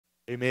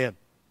Amen.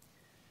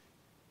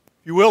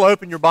 If you will,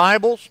 open your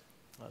Bibles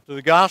to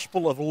the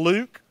Gospel of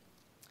Luke.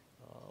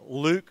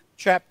 Luke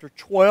chapter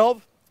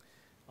 12,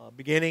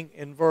 beginning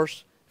in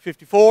verse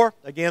 54.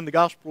 Again, the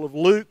Gospel of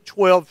Luke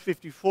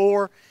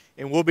 12:54,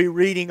 and we'll be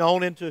reading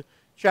on into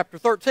chapter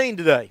 13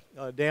 today,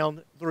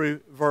 down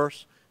through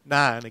verse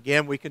 9.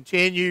 Again, we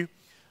continue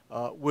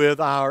with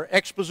our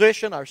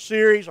exposition, our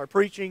series, our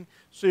preaching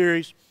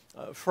series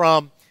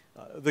from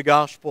the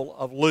Gospel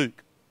of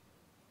Luke.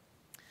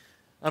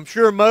 I'm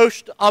sure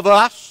most of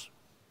us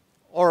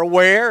are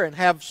aware and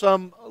have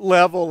some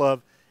level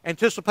of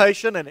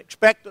anticipation and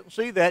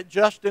expectancy that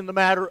just in the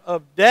matter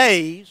of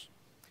days,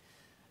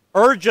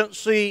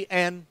 urgency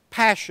and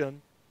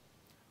passion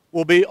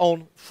will be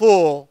on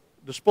full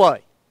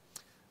display.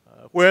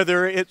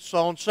 Whether it's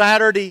on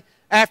Saturday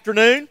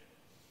afternoon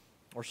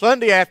or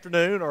Sunday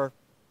afternoon or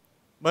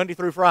Monday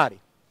through Friday,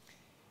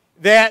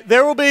 that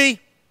there will be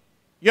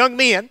young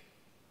men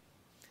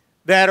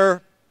that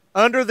are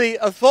under the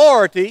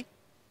authority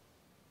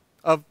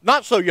of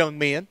not so young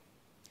men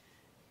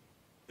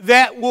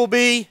that will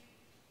be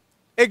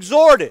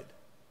exhorted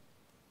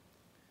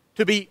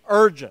to be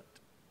urgent.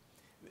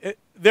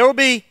 There will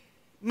be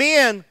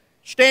men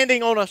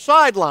standing on a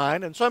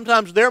sideline, and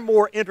sometimes they're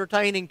more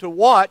entertaining to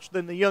watch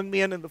than the young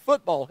men in the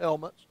football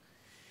helmets,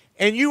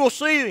 and you will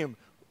see them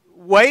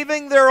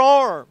waving their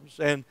arms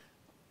and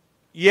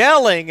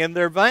yelling and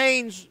their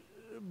veins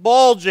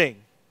bulging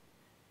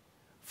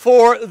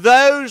for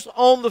those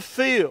on the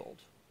field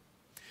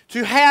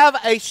to have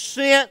a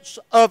sense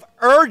of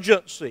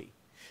urgency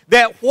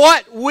that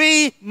what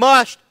we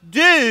must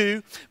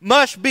do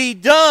must be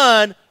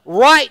done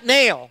right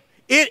now.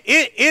 It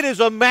is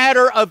a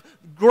matter of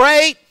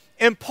great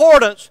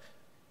importance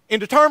in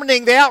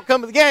determining the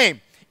outcome of the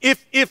game.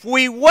 If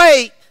we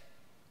wait,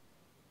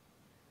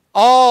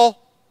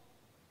 all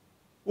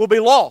will be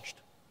lost.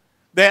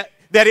 That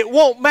it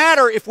won't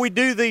matter if we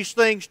do these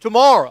things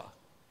tomorrow.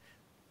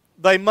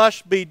 They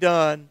must be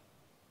done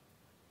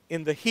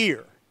in the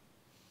here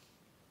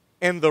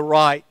and the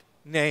right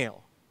now.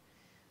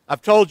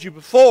 I've told you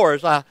before,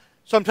 as I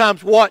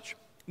sometimes watch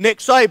Nick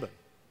Saban,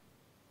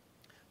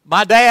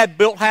 my dad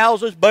built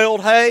houses,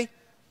 baled hay,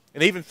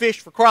 and even fished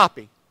for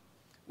crappie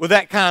with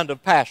that kind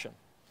of passion,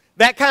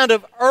 that kind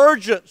of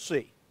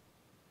urgency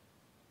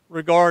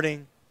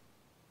regarding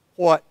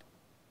what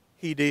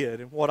he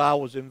did and what I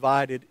was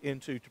invited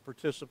into to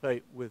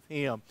participate with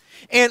him.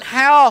 And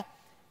how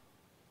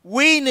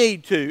we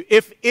need to,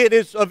 if it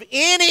is of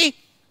any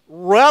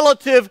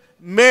relative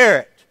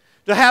merit,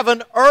 to have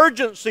an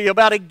urgency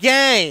about a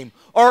game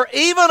or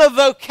even a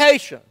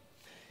vocation,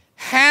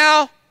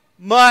 how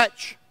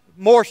much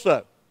more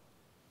so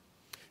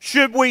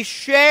should we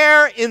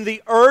share in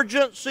the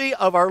urgency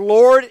of our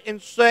Lord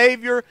and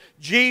Savior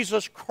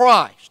Jesus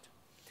Christ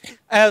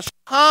as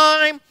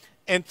time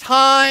and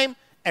time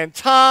and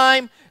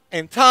time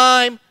and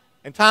time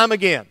and time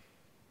again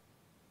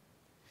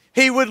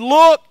He would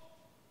look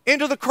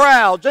into the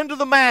crowds, into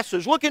the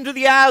masses, look into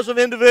the eyes of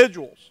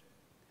individuals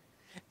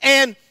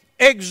and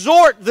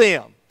exhort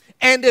them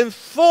and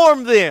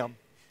inform them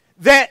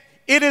that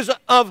it is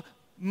of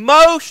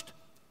most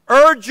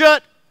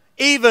urgent,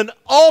 even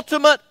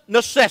ultimate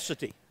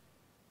necessity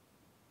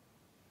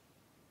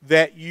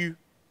that you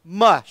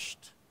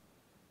must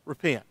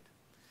repent.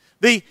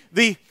 At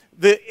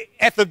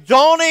the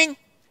dawning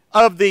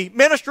of the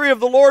ministry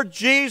of the Lord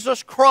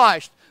Jesus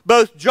Christ,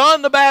 both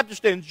John the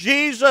Baptist and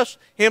Jesus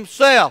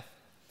himself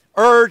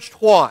urged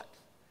what?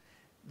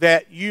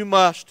 That you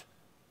must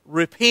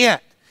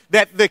repent.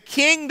 That the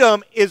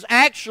kingdom is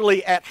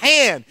actually at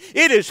hand.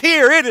 It is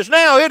here, it is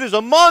now, it is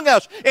among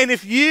us. And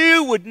if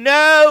you would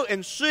know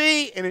and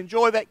see and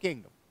enjoy that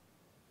kingdom,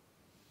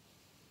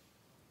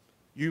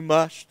 you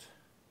must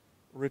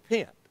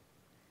repent.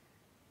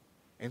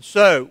 And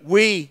so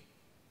we,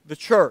 the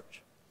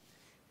church,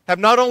 have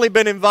not only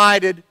been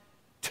invited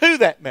to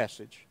that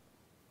message,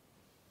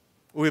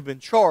 we've been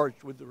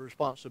charged with the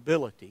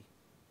responsibility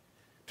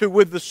to,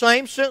 with the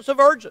same sense of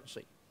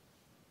urgency,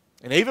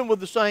 and even with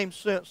the same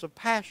sense of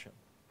passion,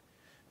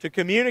 to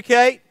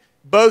communicate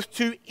both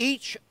to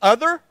each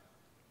other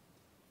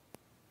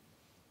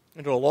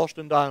and to a lost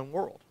and dying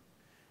world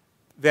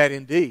that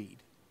indeed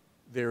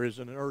there is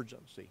an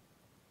urgency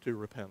to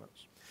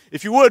repentance.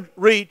 If you would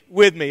read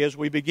with me as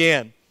we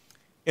begin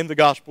in the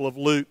Gospel of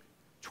Luke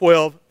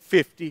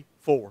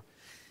 12:54.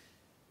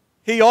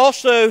 He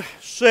also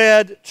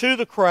said to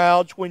the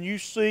crowds, when you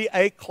see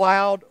a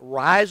cloud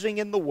rising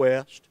in the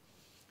west,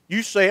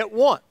 you say at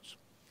once,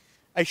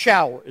 a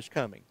shower is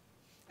coming.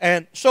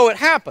 And so it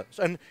happens.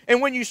 And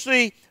when you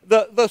see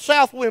the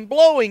south wind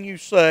blowing, you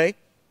say,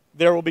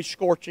 there will be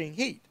scorching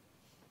heat.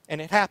 And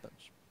it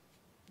happens.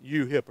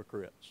 You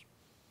hypocrites.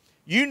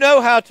 You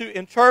know how to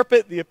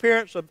interpret the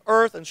appearance of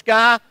earth and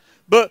sky,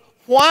 but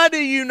why do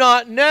you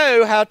not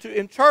know how to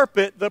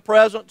interpret the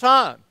present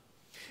time?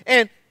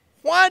 And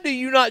why do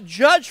you not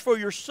judge for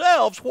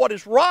yourselves what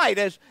is right?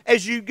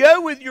 As you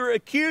go with your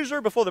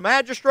accuser before the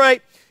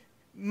magistrate,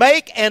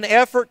 make an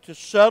effort to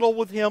settle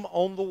with him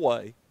on the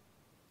way,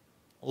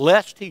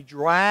 lest he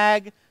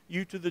drag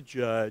you to the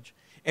judge,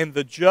 and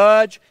the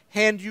judge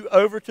hand you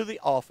over to the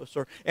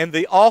officer, and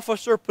the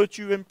officer puts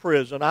you in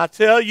prison, I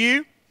tell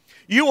you,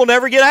 you will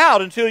never get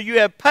out until you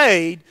have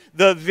paid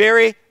the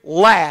very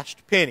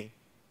last penny.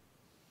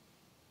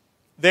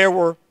 There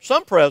were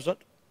some present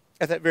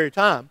at that very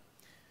time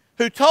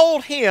who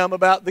told him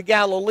about the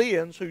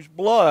Galileans whose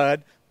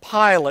blood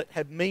Pilate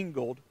had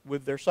mingled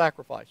with their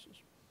sacrifices.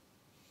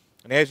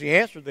 And as he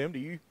answered them, do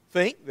you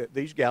think that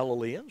these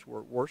Galileans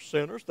were worse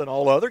sinners than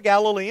all other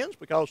Galileans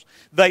because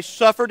they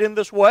suffered in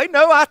this way?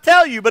 No, I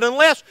tell you, but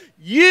unless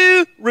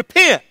you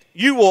repent,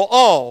 you will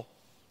all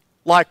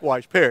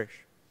likewise perish.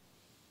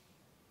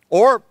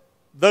 Or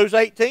those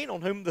 18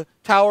 on whom the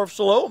Tower of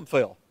Siloam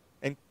fell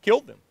and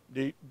killed them.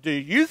 Do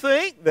you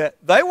think that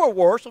they were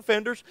worse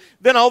offenders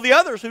than all the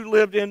others who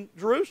lived in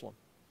Jerusalem?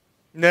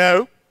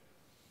 No,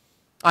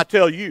 I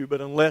tell you, but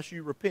unless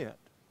you repent,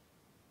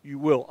 you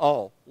will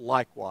all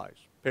likewise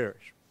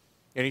perish.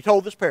 And he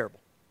told this parable.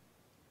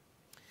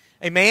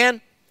 A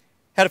man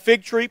had a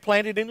fig tree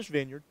planted in his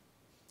vineyard,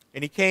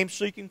 and he came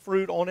seeking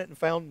fruit on it and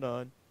found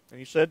none. And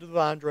he said to the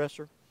vine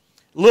dresser,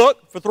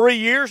 look, for 3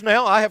 years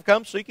now I have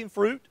come seeking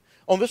fruit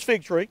on this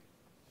fig tree,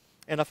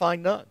 and I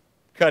find none.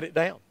 Cut it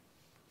down.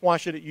 Why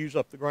should it use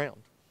up the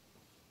ground?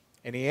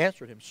 And he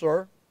answered him,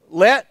 sir,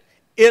 let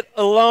it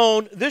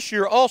alone this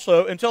year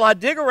also until I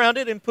dig around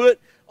it and put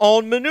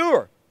on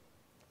manure.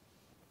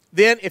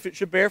 Then if it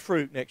should bear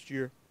fruit next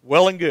year,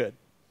 well and good.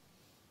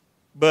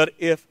 But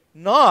if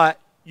not,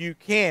 you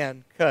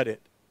can cut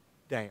it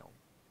down.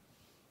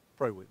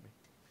 Pray with me.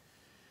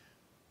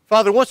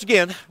 Father, once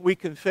again, we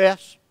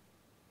confess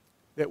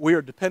that we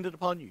are dependent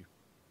upon you.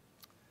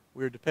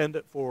 We are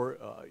dependent for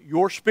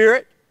your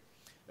Spirit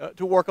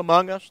to work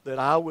among us, that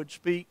I would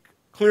speak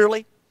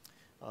clearly,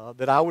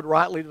 that I would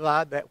rightly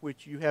divide that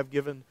which you have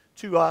given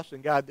to us,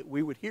 and God, that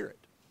we would hear it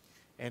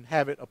and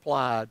have it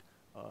applied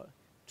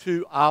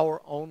to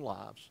our own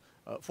lives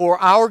for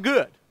our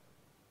good,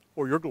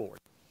 for your glory.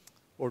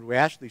 Lord, we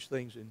ask these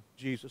things in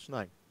Jesus'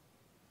 name.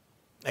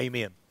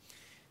 Amen.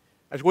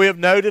 As we have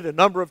noted a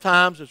number of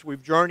times as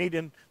we've journeyed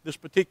in this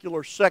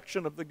particular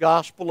section of the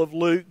Gospel of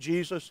Luke,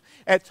 Jesus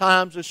at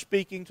times is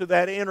speaking to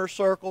that inner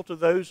circle, to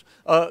those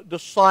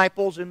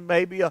disciples and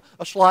maybe a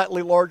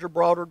slightly larger,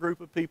 broader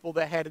group of people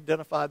that had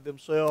identified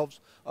themselves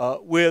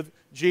with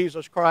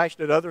Jesus Christ.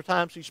 At other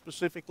times he's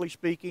specifically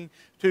speaking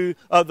to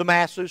the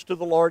masses, to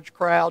the large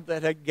crowd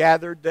that had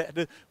gathered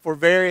that for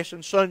various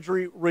and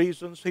sundry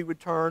reasons he would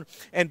turn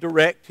and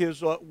direct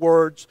his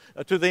words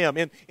to them.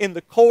 In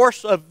the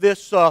course of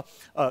this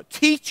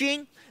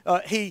teaching,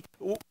 he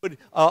would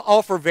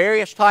offer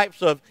various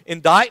types of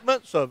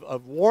indictments,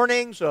 of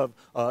warnings, of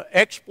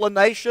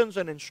explanations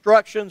and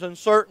instructions, and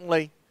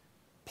certainly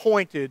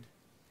pointed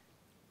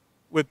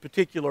with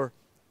particular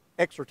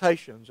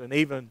exhortations and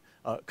even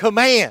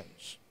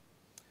commands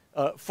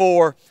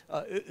for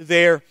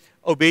their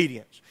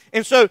obedience.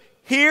 And so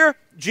here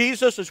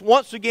Jesus is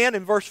once again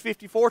in verse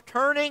 54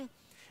 turning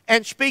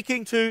and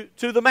speaking to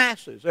the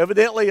masses.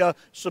 Evidently a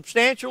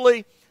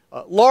substantially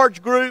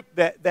large group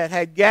that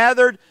had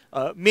gathered.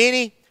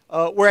 Many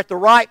were at the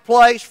right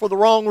place for the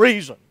wrong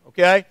reason,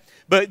 okay?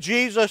 But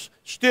Jesus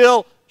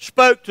still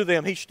spoke to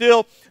them. He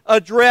still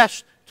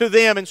addressed to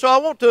them. And so I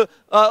want to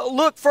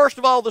look first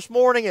of all this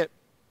morning at,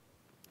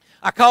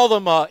 I call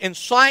them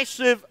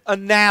incisive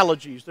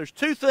analogies. There's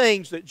two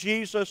things that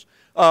Jesus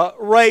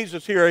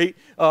raises here.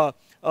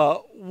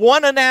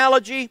 One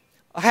analogy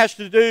has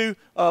to do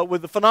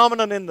with the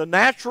phenomenon in the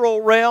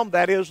natural realm,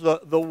 that is the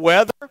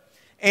weather.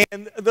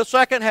 And the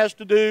second has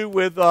to do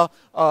with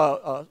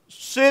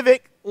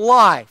civic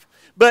life.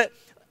 But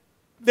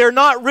they're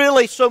not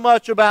really so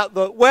much about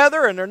the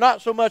weather, and they're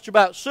not so much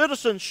about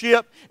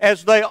citizenship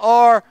as they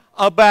are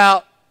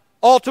about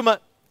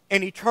ultimate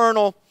and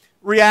eternal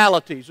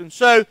realities. And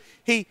so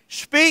he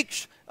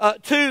speaks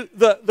to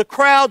the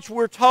crowds,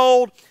 we're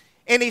told,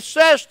 and he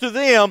says to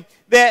them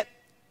that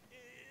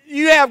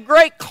you have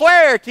great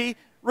clarity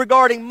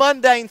regarding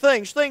mundane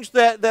things, things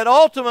that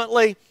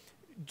ultimately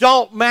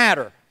don't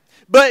matter.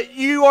 But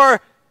you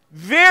are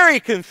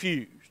very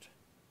confused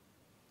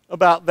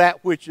about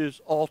that which is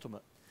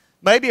ultimate.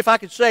 Maybe if I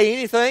could say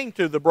anything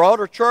to the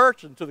broader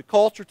church and to the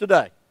culture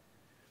today,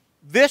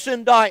 this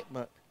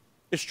indictment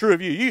is true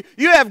of you.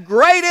 You have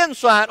great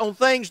insight on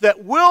things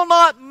that will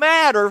not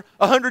matter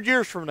 100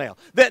 years from now,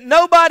 that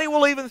nobody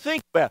will even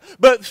think about.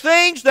 But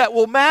things that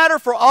will matter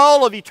for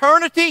all of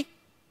eternity,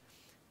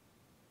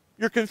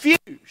 you're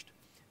confused.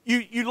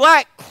 You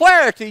lack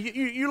clarity.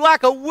 You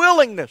lack a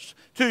willingness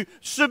to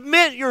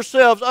submit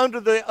yourselves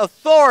under the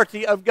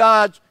authority of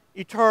God's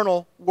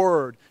eternal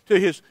Word, to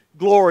His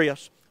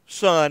glorious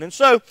Son. And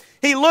so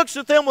he looks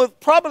at them with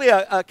probably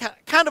a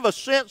kind of a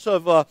sense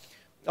of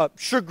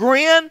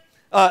chagrin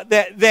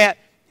that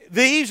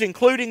these,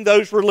 including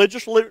those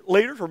religious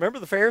leaders, remember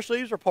the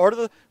Pharisees are part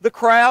of the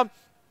crowd,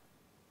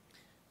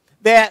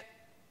 that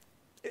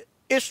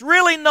it's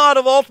really not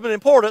of ultimate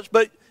importance,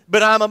 but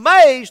I'm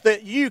amazed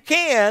that you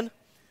can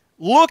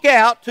look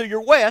out to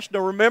your west.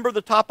 Now remember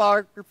the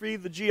topography,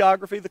 the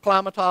geography, the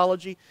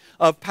climatology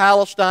of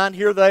Palestine.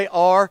 Here they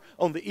are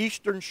on the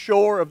eastern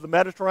shore of the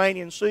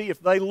Mediterranean Sea.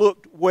 If they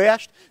looked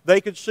west,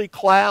 they could see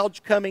clouds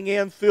coming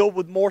in filled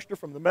with moisture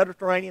from the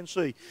Mediterranean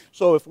Sea.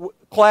 So if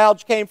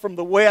clouds came from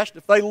the west,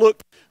 if they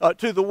looked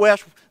to the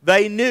west,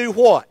 they knew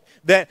what?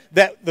 That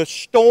the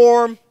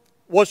storm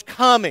was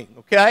coming,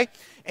 okay?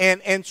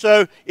 And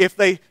so if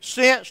they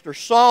sensed or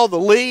saw the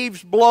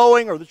leaves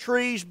blowing or the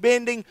trees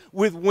bending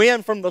with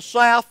wind from the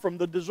south, from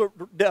the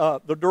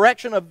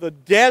direction of the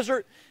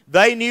desert,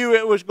 they knew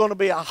it was going to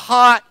be a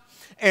hot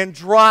and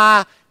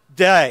dry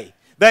day.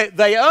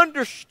 They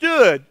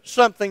understood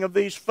something of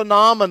these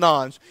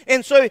phenomenons.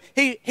 And so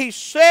he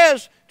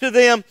says to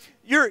them,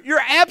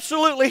 you're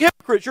absolutely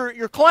hypocrites.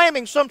 You're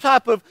claiming some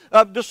type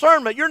of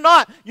discernment. You're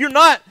not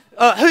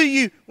who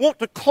you want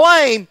to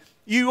claim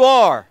you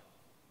are.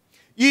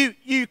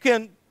 You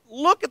can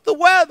look at the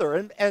weather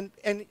and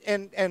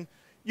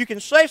you can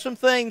say some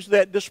things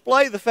that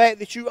display the fact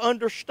that you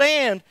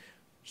understand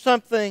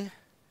something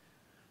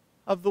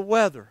of the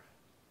weather.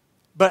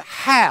 But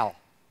how?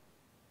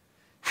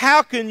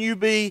 How can you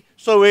be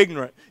so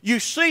ignorant? You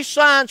see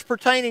signs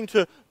pertaining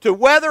to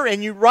weather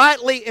and you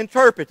rightly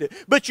interpret it.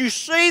 But you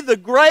see the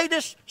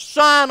greatest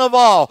sign of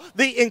all,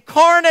 the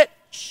incarnate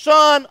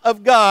Son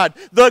of God,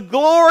 the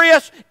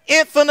glorious,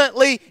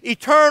 infinitely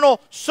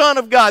eternal Son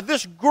of God,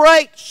 this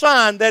great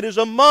sign that is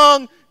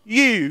among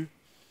you,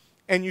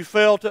 and you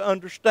fail to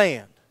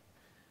understand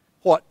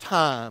what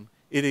time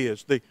it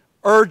is, the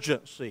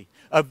urgency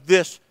of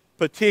this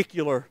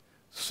particular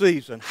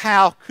season.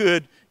 How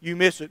could you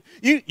miss it?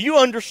 You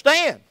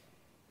understand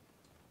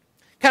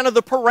kind of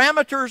the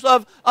parameters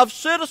of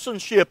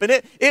citizenship,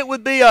 and it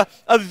would be a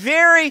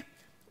very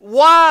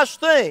wise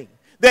thing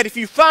that if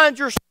you find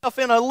yourself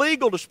in a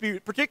legal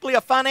dispute, particularly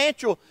a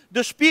financial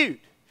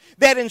dispute,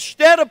 that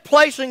instead of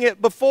placing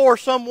it before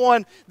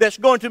someone that's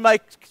going to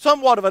make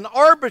somewhat of an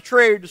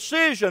arbitrary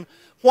decision,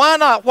 why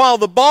not, while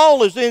the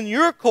ball is in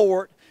your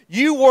court,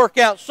 you work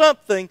out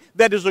something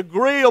that is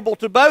agreeable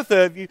to both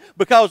of you,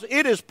 because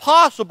it is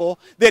possible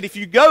that if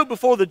you go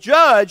before the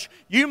judge,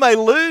 you may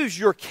lose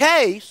your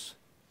case,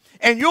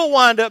 and you'll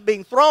wind up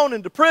being thrown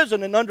into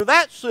prison. And under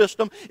that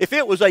system, if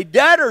it was a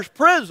debtor's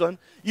prison,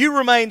 you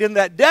remained in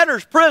that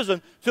debtor's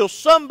prison till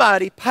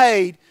somebody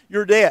paid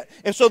your debt.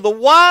 And so the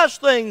wise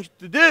thing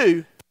to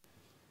do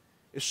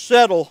is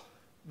settle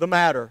the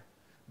matter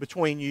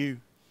between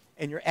you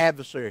and your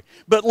adversary.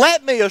 But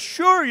let me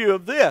assure you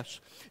of this.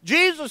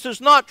 Jesus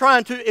is not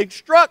trying to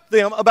instruct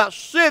them about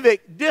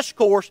civic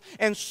discourse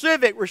and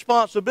civic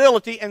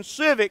responsibility and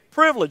civic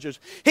privileges.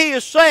 He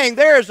is saying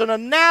there is an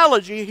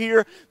analogy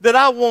here that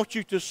I want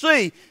you to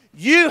see.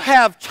 You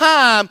have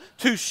time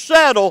to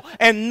settle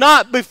and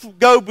not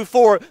go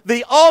before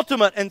the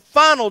ultimate and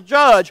final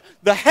judge,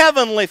 the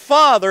Heavenly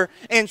Father,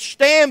 and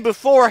stand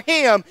before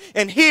Him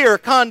and hear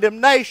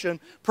condemnation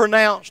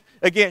pronounced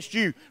against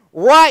you.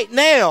 Right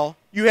now,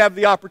 you have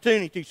the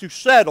opportunity to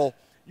settle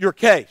your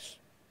case.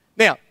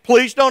 Now,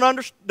 please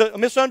don't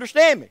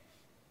misunderstand me.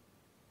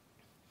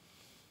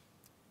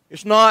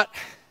 It's not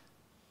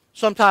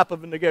some type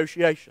of a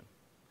negotiation.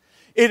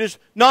 It is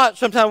not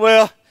sometimes,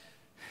 well,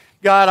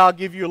 God, I'll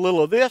give you a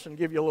little of this and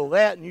give you a little of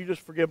that, and you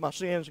just forgive my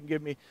sins and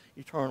give me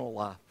eternal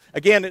life.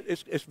 Again,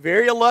 it's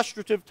very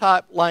illustrative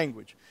type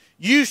language.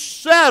 You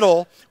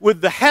settle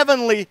with the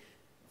Heavenly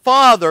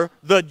Father,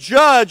 the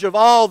judge of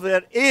all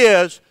that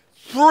is,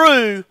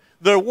 through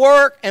the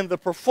work and the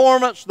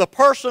performance, the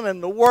person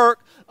and the work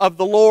of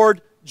the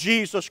Lord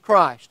Jesus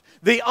Christ.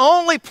 The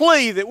only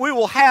plea that we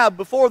will have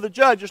before the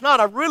judge is not,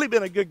 I've really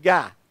been a good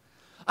guy.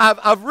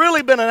 I've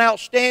really been an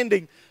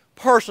outstanding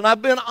person.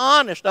 I've been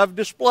honest. I've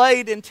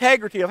displayed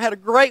integrity. I've had a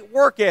great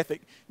work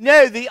ethic.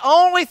 No, the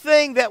only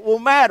thing that will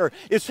matter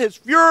is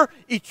if your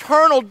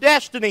eternal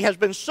destiny has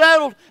been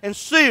settled and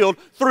sealed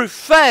through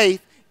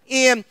faith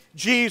in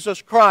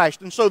Jesus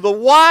Christ. And so the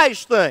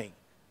wise thing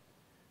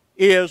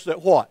is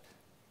that what?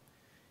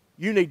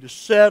 You need to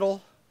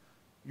settle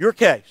your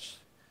case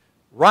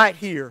right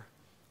here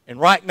and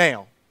right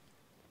now.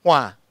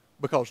 Why?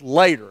 Because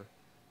later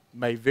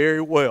may very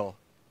well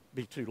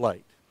be too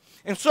late.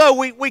 And so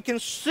we can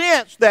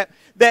sense that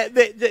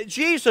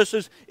Jesus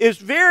is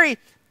very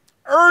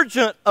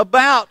urgent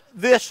about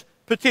this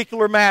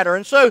particular matter.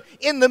 And so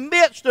in the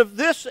midst of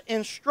this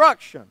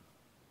instruction,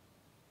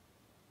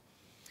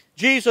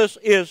 Jesus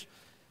is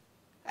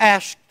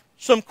asked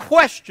some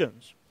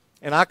questions.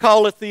 And I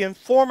call it the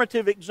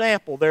informative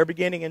example there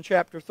beginning in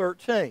chapter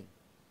 13.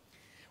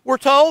 We're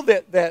told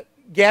that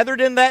gathered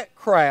in that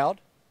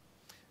crowd,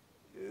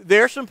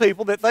 there are some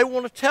people that they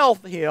want to tell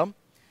him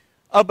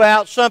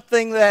about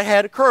something that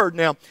had occurred.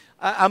 Now,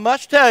 I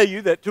must tell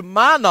you that to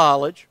my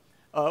knowledge,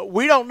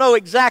 we don't know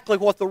exactly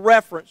what the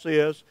reference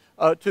is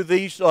to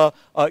these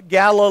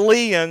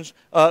Galileans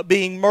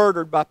being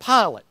murdered by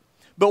Pilate.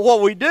 But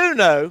what we do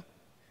know,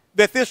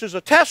 that this is a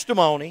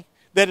testimony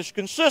that is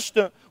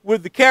consistent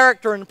with the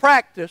character and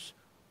practice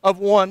of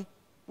one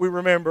we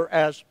remember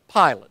as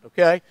Pilate,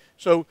 okay?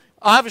 So,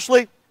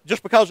 obviously,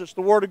 just because it's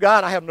the Word of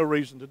God, I have no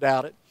reason to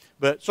doubt it.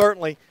 but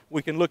certainly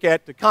we can look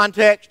at the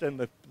context and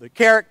the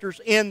characters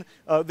in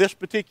this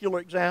particular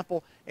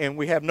example, and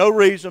we have no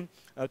reason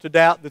to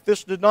doubt that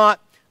this did not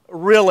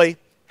really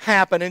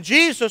happen. And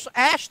Jesus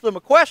asked them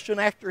a question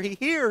after he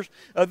hears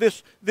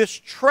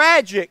this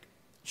tragic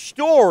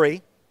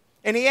story,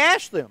 and he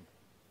asked them,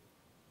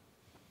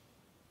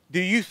 do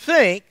you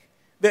think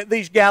that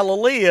these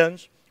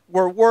Galileans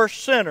were worse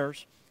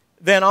sinners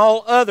than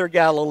all other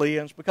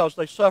Galileans because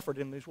they suffered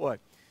in this way?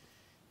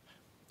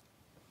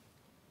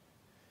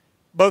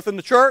 Both in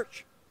the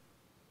church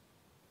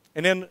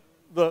and in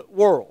the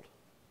world,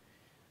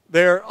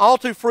 there are all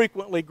too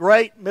frequently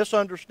great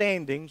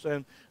misunderstandings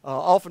and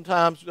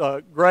oftentimes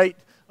great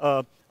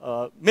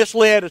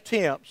misled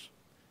attempts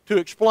to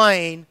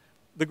explain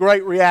the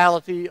great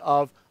reality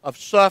of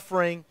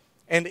suffering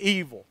and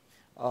evil.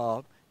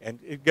 And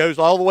it goes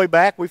all the way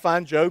back. We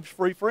find Job's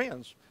three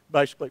friends,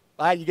 basically.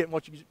 You get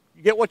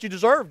what you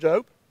deserve,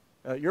 Job.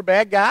 You're a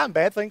bad guy, and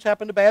bad things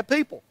happen to bad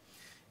people.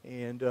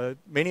 And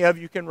many of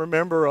you can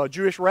remember a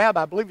Jewish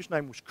rabbi, I believe his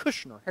name was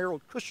Kushner,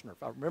 Harold Kushner,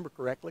 if I remember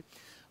correctly,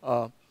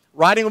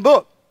 writing a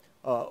book.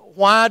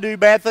 Why do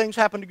bad things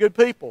happen to good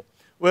people?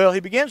 Well, he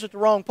begins at the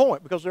wrong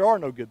point, because there are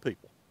no good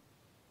people.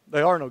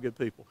 There are no good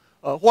people.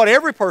 What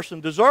every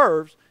person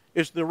deserves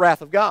is the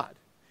wrath of God.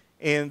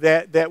 And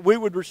that we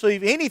would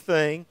receive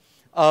anything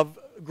of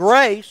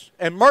grace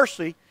and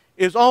mercy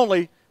is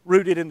only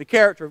rooted in the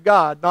character of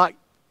God, not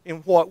in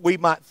what we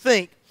might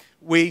think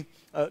we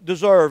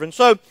deserve. And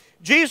so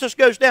Jesus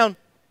goes down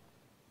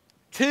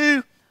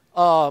two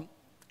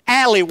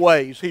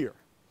alleyways here.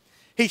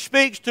 He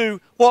speaks to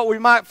what we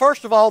might,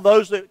 first of all,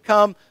 those that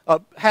come,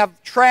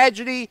 have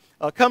tragedy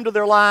come to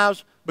their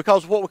lives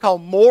because of what we call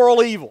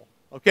moral evil.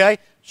 Okay?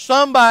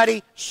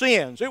 Somebody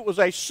sins. It was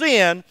a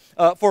sin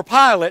for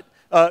Pilate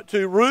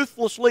to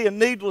ruthlessly and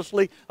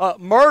needlessly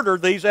murder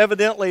these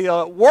evidently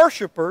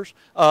worshipers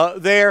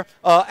there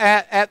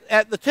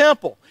at the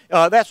temple.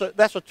 That's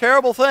a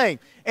terrible thing.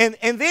 And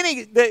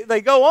then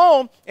they go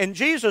on, and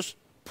Jesus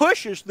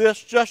pushes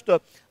this just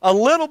a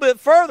little bit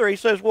further. He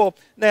says, well,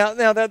 now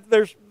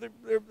that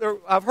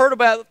I've heard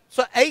about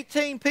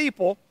 18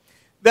 people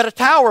that a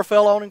tower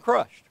fell on and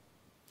crushed.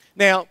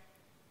 Now,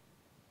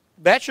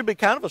 that should be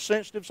kind of a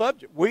sensitive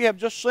subject. We have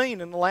just seen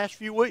in the last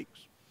few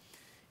weeks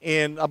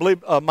in, I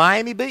believe,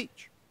 Miami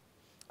Beach,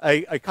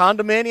 a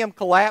condominium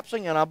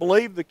collapsing, and I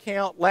believe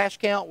the last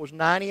count was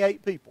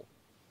 98 people.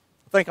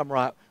 I think I'm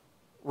right,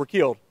 were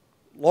killed.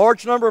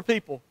 Large number of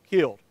people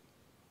killed.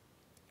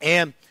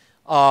 And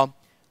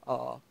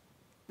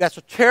that's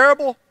a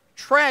terrible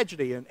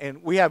tragedy,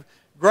 and we have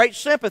great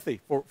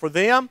sympathy for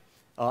them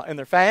and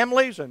their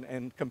families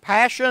and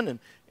compassion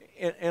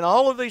and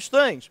all of these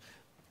things.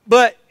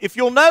 But if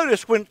you'll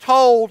notice, when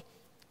told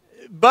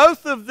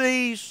both of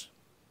these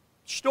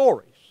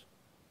stories,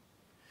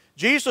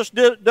 Jesus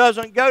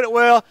doesn't go to,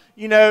 well,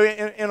 you know,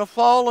 in a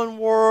fallen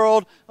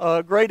world,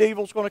 great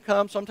evil's going to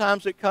come.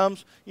 Sometimes it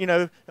comes, you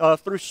know,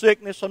 through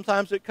sickness.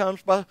 Sometimes it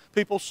comes by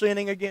people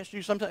sinning against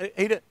you. Sometimes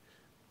he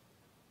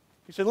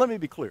said, let me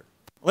be clear.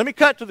 Let me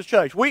cut to the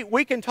chase.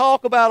 We can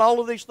talk about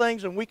all of these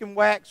things, and we can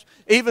wax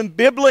even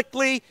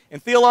biblically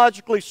and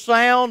theologically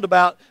sound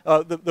about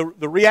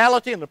the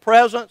reality and the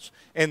presence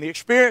and the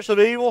experience of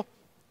evil.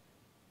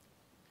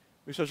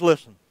 He says,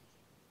 listen,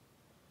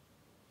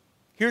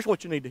 here's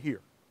what you need to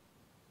hear.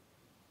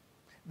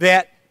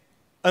 That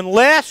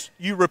unless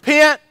you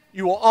repent,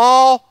 you will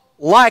all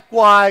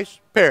likewise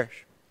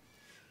perish.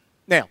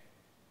 Now,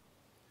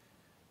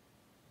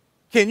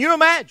 can you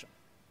imagine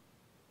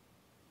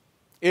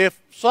if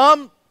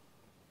some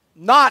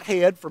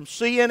knothead from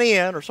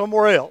CNN or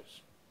somewhere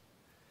else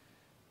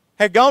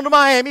had gone to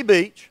Miami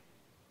Beach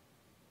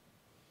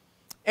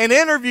and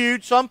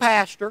interviewed some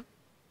pastor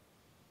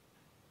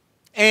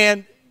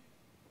and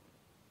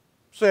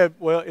said,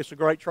 well, it's a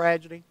great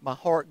tragedy. My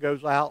heart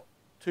goes out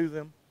to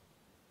them.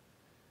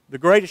 The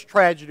greatest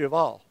tragedy of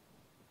all,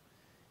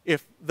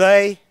 if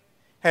they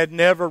had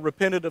never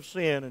repented of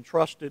sin and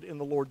trusted in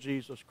the Lord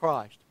Jesus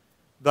Christ,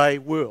 they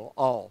will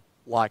all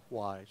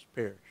likewise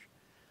perish.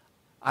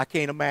 I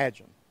can't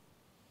imagine.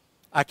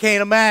 I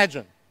can't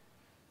imagine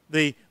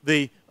the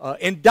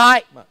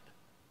indictment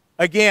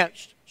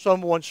against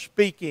someone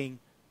speaking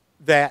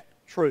that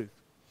truth.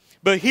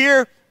 But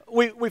here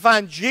we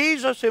find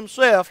Jesus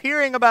himself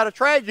hearing about a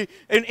tragedy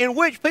in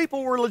which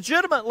people were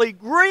legitimately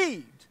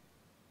grieved.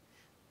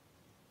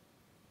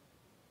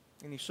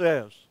 And he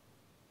says,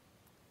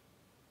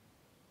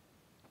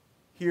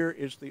 here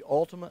is the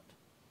ultimate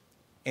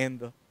and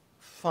the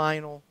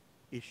final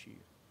issue.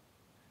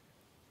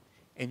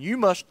 And you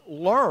must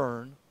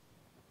learn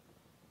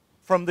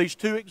from these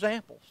two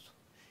examples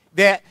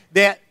that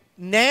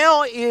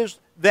now is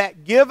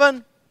that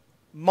given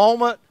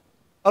moment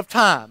of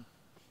time,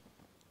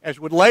 as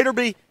would later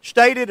be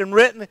stated and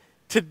written,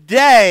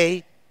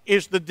 today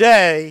is the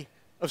day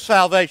of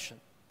salvation.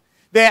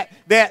 That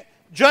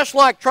just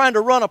like trying to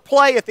run a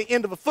play at the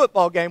end of a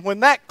football game, when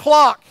that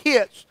clock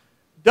hits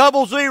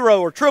 00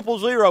 or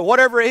 000,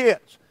 whatever it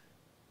hits,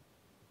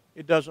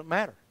 it doesn't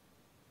matter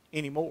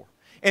anymore.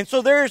 And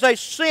so there's a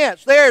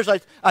sense, there's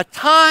a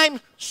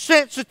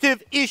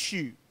time-sensitive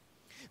issue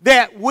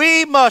that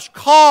we must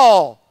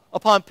call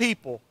upon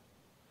people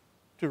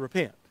to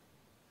repent,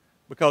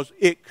 because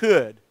it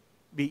could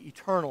be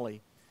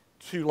eternally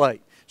too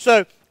late.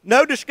 So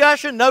no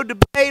discussion, no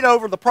debate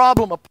over the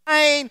problem of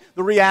pain,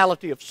 the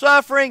reality of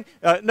suffering,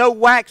 no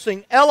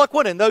waxing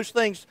eloquent, and those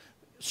things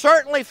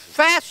certainly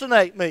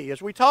fascinate me as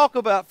we talk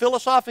about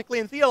philosophically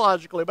and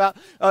theologically about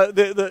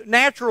the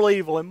natural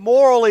evil and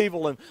moral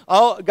evil and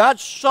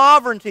God's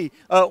sovereignty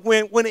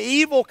when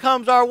evil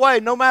comes our way,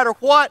 no matter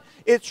what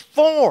its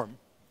form.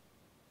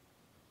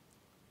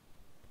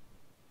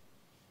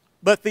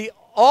 But the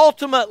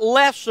ultimate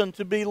lesson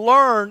to be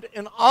learned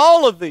in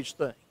all of these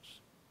things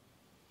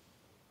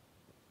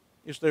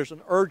is there's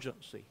an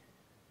urgency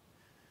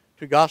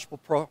to gospel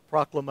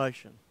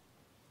proclamation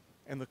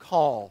and the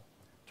call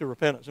to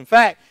repentance. In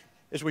fact,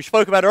 as we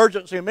spoke about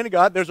urgency a minute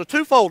ago, there's a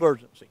twofold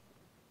urgency.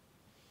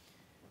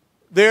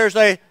 There's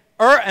an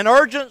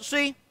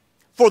urgency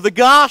for the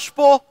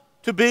gospel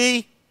to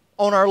be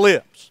on our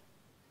lips,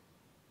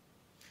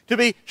 to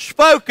be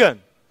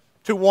spoken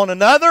to one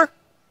another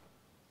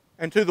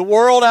and to the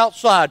world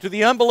outside, to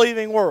the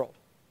unbelieving world.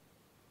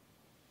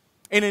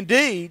 And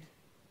indeed,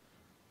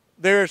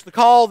 there's the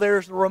call,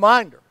 there's the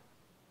reminder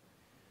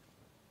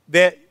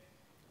that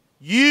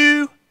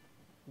you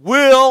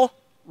will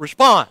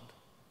respond.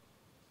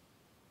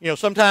 You know,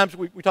 sometimes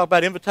we talk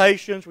about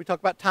invitations, we talk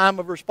about time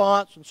of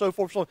response, and so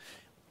forth. So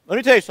let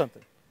me tell you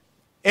something.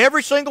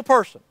 Every single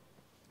person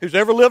who's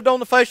ever lived on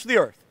the face of the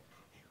earth,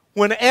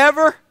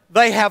 whenever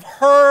they have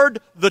heard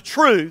the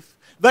truth,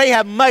 they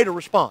have made a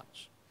response.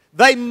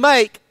 They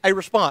make a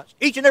response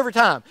each and every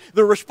time.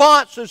 The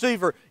response is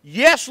either,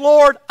 yes,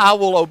 Lord, I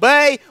will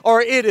obey,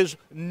 or it is,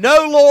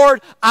 no,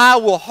 Lord, I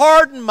will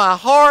harden my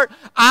heart,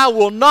 I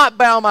will not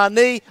bow my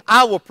knee,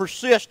 I will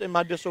persist in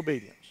my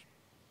disobedience.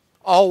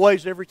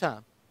 Always, every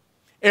time.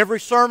 Every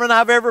sermon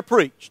I've ever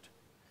preached,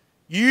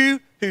 you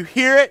who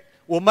hear it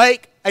will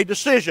make a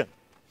decision.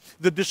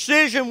 The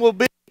decision will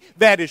be,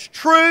 that is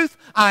truth.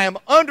 I am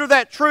under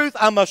that truth.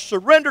 I must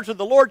surrender to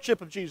the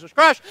Lordship of Jesus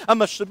Christ. I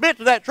must submit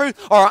to that truth,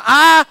 or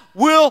I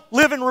will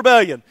live in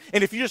rebellion.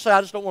 And if you just say,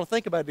 I just don't want to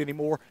think about it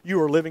anymore, you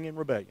are living in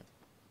rebellion.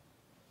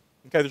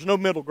 Okay, there's no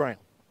middle ground.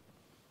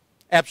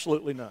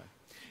 Absolutely none.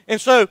 And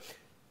so,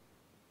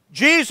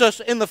 Jesus,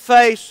 in the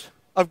face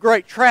of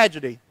great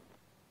tragedy,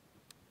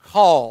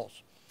 calls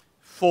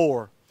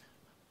for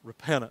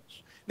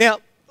repentance. Now,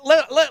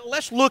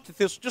 let's look at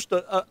this just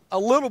a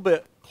little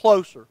bit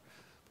closer,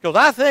 because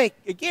I think,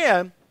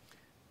 again,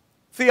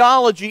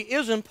 theology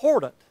is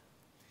important,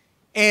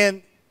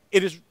 and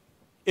there's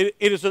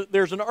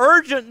an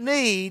urgent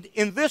need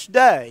in this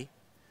day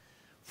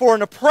for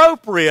an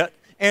appropriate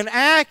and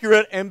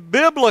accurate and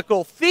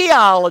biblical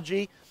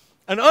theology,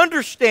 an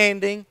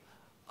understanding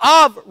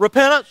of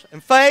repentance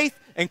and faith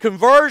and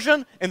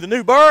conversion and the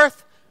new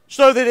birth,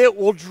 so that it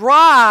will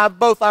drive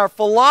both our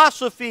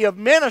philosophy of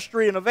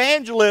ministry and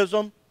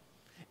evangelism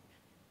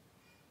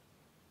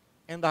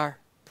and our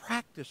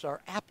practice,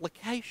 our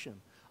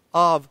application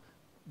of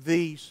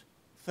these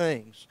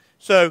things.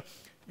 So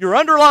your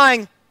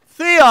underlying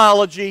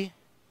theology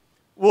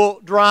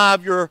will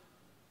drive your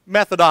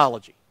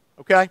methodology,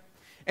 okay?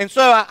 And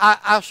so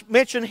I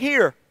mentioned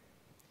here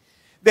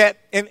that,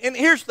 and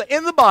here's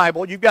in the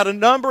Bible, you've got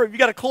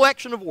a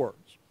collection of words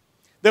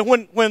that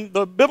when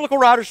the biblical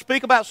writers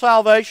speak about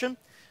salvation,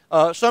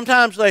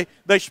 sometimes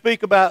they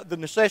speak about the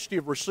necessity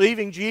of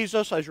receiving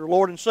Jesus as your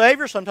Lord and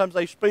Savior. Sometimes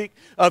they speak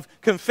of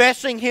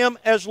confessing Him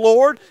as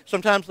Lord.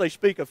 Sometimes they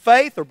speak of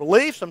faith or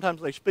belief. Sometimes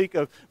they speak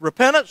of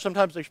repentance.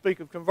 Sometimes they speak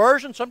of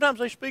conversion. Sometimes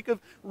they speak of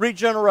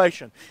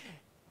regeneration.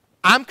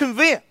 I'm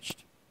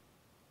convinced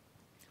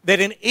that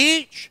in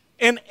each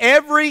and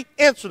every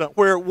incident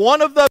where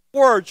one of those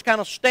words kind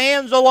of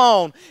stands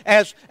alone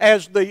as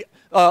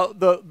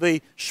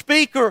the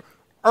speaker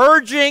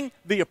urging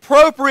the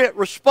appropriate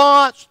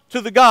response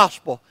to the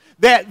gospel,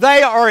 that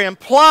they are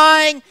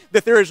implying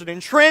that there is an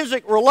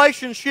intrinsic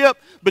relationship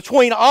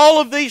between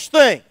all of these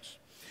things.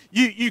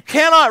 You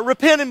cannot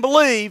repent and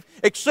believe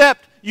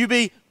except you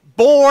be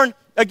born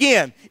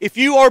again. If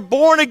you are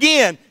born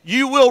again,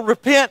 you will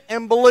repent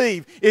and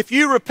believe. If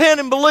you repent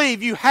and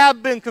believe, you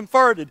have been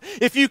converted.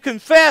 If you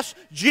confess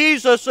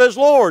Jesus as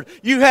Lord,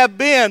 you have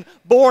been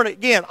born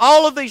again.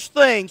 All of these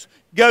things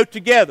go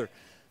together.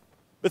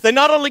 But they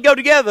not only go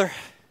together,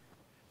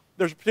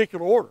 there's a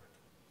particular order.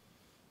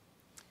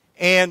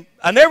 And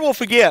I never will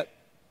forget,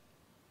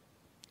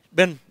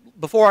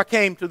 before I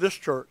came to this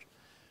church,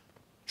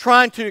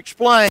 trying to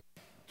explain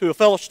to a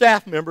fellow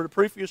staff member at a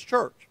previous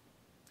church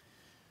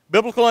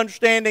biblical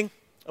understanding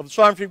of the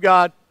sovereignty of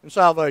God and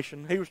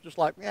salvation. He was just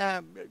like, yeah.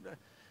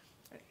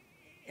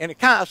 And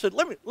I said,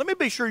 let me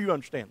be sure you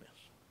understand this.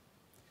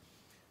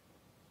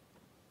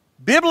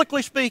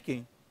 Biblically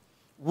speaking,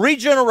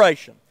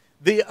 regeneration,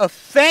 the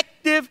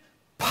effective,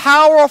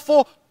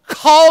 powerful,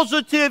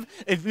 causative,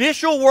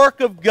 initial work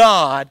of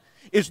God,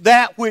 is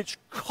that which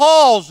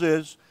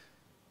causes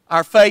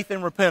our faith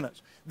and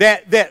repentance.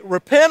 That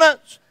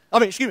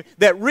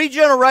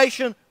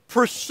regeneration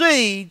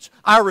precedes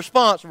our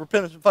response of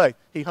repentance and faith.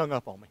 He hung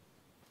up on me.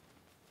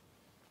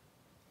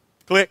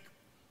 Click.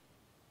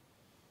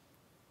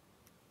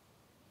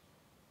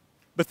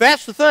 But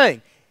that's the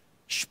thing.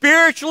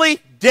 Spiritually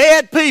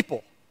dead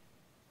people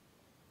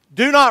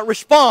do not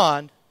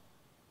respond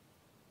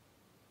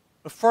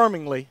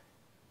affirmingly,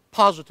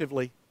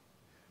 positively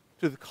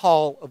to the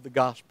call of the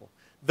gospel.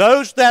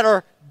 Those that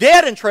are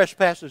dead in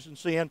trespasses and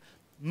sin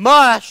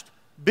must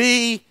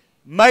be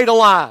made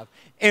alive.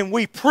 And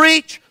we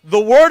preach the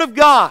Word of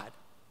God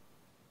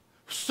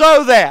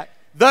so that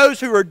those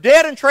who are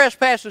dead in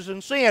trespasses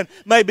and sin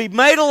may be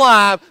made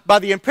alive by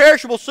the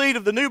imperishable seed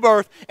of the new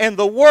birth and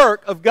the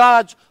work of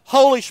God's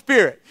Holy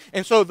Spirit.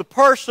 And so the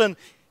person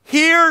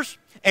hears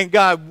and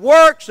God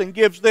works and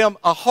gives them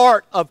a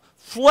heart of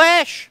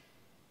flesh,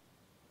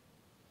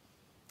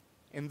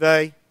 and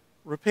they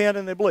repent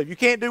and they believe. You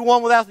can't do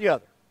one without the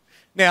other.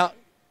 Now,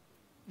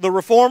 the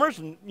reformers,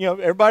 and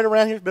everybody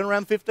around here has been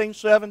around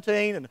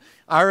 1517, and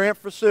our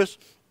emphasis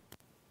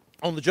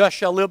on the just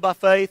shall live by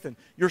faith, and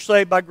you're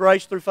saved by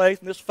grace through faith,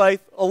 and this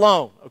faith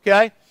alone,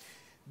 okay?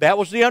 That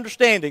was the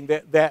understanding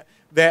that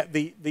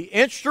the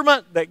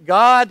instrument that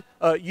God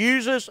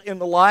uses in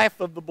the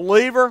life of the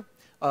believer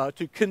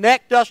to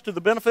connect us to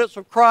the benefits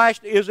of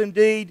Christ is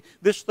indeed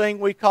this thing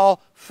we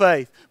call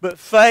faith. But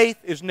faith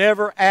is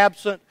never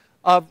absent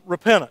of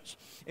repentance.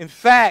 In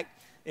fact,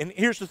 and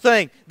here's the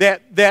thing,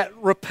 that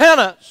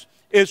repentance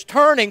is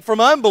turning from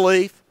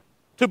unbelief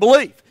to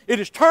belief. It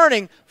is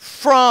turning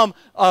from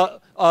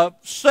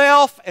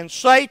self and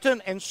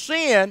Satan and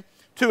sin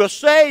to a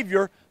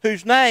Savior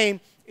whose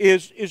name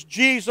is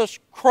Jesus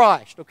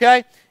Christ,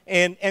 okay?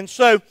 And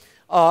so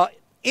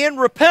in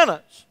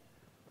repentance,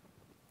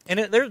 and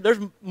there's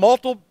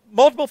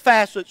multiple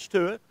facets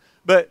to it,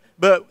 but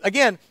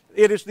again,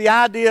 it is the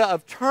idea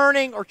of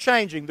turning or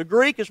changing. The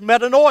Greek is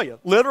metanoia,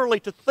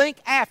 literally to think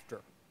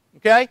after,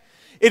 okay?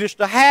 It is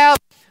to have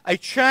a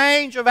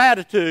change of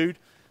attitude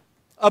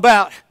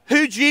about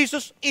who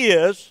Jesus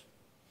is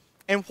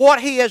and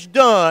what He has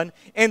done,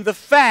 and the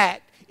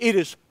fact it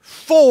is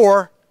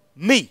for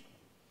me.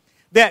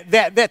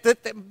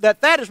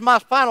 That is my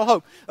final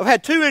hope. I've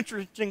had two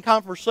interesting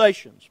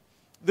conversations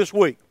this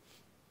week.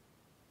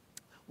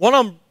 One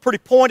of them pretty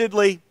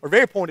pointedly, or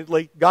very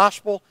pointedly,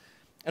 gospel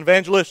and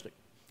evangelistic.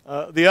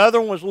 The other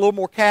one was a little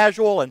more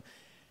casual, and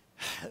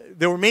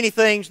there were many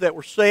things that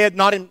were said,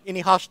 not in any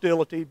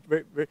hostility,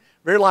 very, very,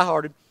 very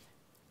lighthearted.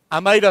 I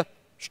made a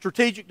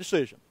strategic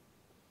decision.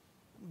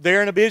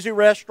 There in a busy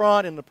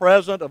restaurant, in the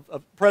presence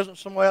of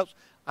someone else,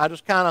 I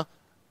just kind of,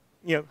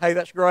 hey,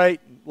 that's great,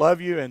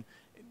 love you, and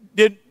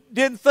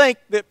didn't think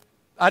that,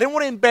 I didn't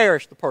want to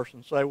embarrass the person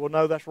and say, well,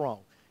 no, that's wrong,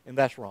 and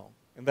that's wrong,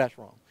 and that's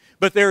wrong.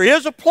 But there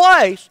is a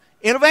place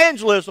in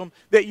evangelism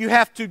that you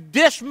have to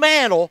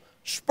dismantle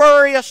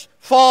spurious,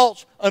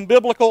 false,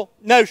 unbiblical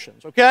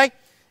notions, okay?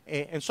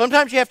 And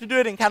sometimes you have to do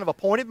it in kind of a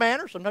pointed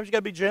manner. Sometimes you've got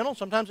to be gentle.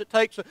 Sometimes it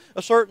takes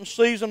a certain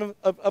season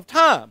of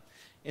time.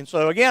 And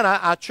so, again,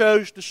 I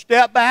chose to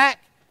step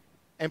back,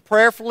 and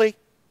prayerfully,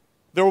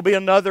 there will be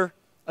another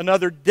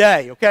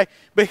day, okay?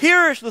 But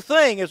here is the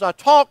thing, as I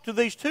talk to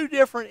these two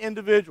different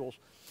individuals,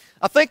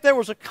 I think there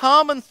was a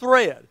common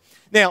thread.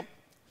 Now,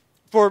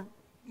 for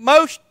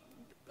most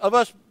of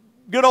us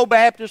good old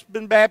Baptists,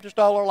 been Baptist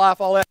all our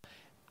life, all that,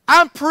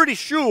 I'm pretty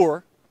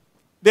sure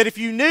that if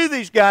you knew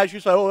these guys,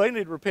 you'd say, oh, they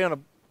need to repent of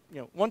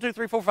 1, 2,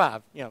 3, 4,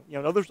 5.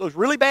 Those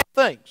really bad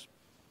things.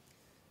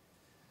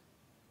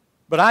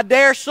 But I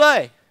dare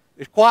say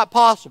it's quite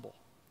possible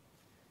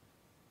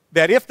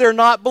that if they're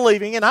not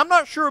believing, and I'm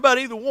not sure about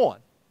either one,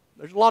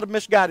 there's a lot of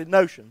misguided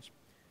notions,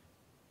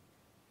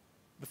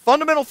 the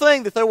fundamental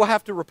thing that they will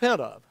have to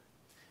repent of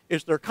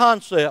is their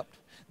concept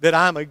that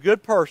I'm a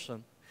good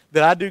person,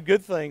 that I do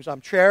good things,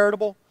 I'm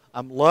charitable,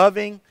 I'm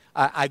loving,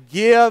 I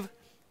give,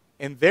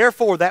 and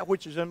therefore that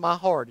which is in my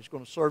heart is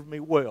going to serve me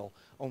well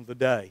on the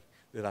day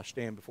that I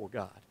stand before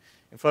God.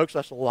 And folks,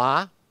 that's a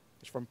lie.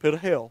 It's from the pit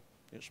of hell,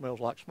 and it smells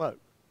like smoke.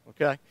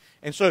 Okay?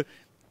 And so,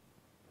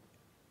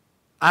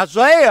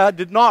 Isaiah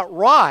did not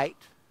write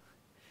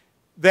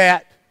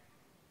that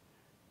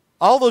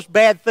all those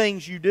bad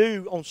things you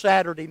do on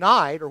Saturday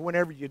night or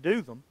whenever you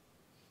do them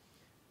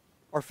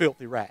are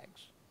filthy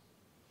rags.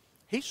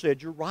 He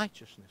said your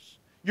righteousness,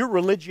 your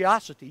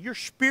religiosity, your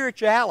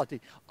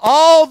spirituality,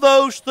 all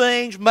those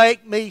things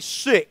make me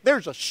sick.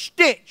 There's a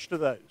stench to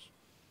those.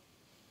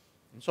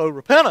 And so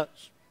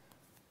repentance,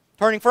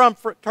 turning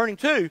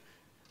to,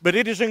 but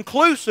it is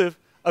inclusive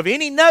of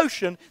any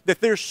notion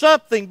that there's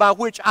something by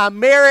which I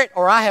merit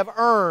or I have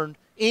earned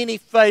any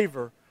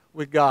favor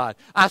with God.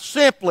 I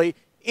simply,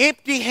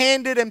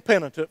 empty-handed and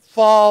penitent,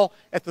 fall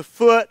at the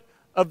foot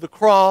of the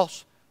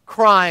cross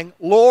crying,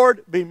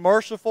 Lord, be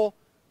merciful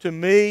to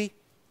me,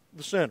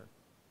 the sinner.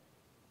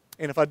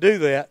 And if I do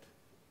that,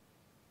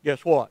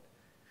 guess what?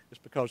 It's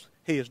because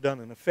He has done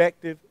an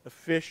effective,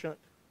 efficient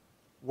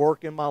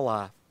work in my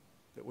life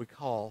that we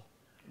call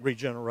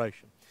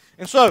regeneration.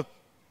 And so,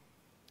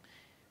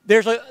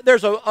 there's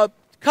a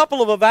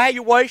couple of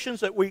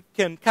evaluations that we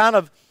can kind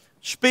of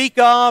speak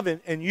of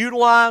and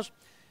utilize.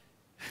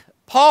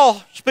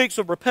 Paul speaks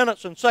of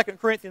repentance in 2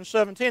 Corinthians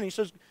 17. He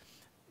says,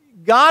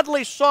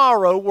 godly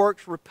sorrow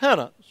works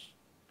repentance,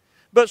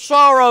 but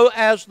sorrow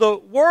as the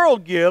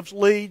world gives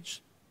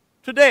leads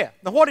to death.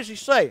 Now what is he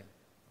saying?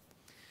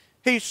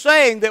 He's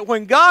saying that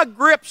when God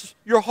grips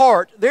your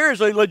heart, there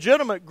is a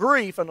legitimate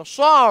grief and a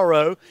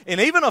sorrow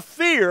and even a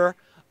fear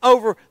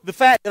over the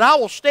fact that I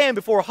will stand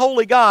before a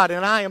holy God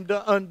and I am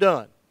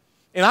undone.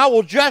 And I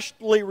will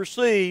justly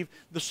receive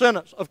the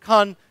sentence of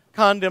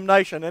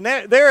condemnation. And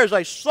there is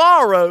a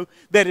sorrow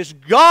that is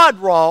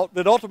God-wrought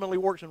that ultimately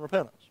works in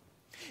repentance.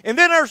 And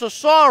then there's a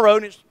sorrow,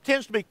 and it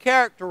tends to be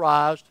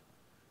characterized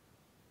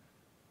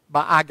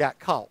by I got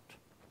caught.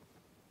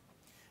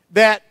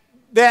 That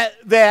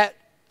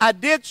I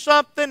did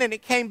something and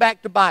it came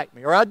back to bite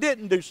me, or I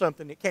didn't do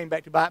something and it came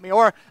back to bite me,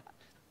 or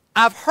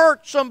I've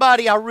hurt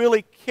somebody I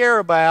really care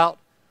about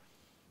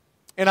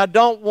and I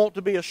don't want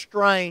to be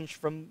estranged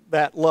from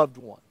that loved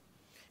one.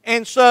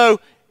 And so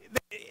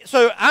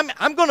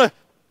I'm going to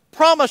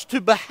promise to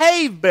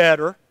behave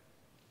better,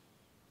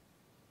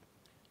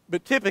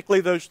 but typically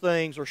those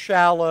things are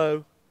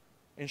shallow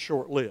and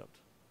short-lived.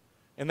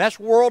 And that's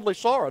worldly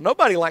sorrow.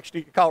 Nobody likes to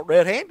get caught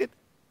red-handed.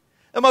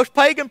 The most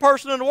pagan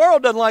person in the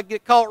world doesn't like to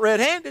get caught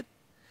red-handed.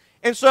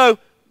 And so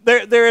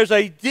there is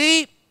a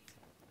deep,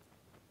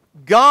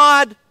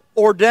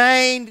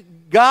 God-ordained,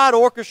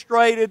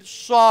 God-orchestrated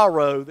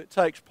sorrow that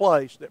takes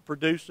place that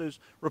produces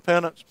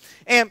repentance.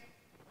 And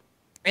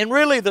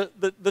really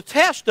the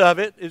test of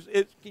it is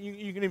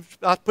you can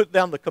I put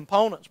down the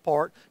component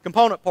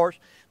parts.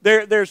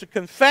 There's a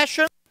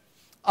confession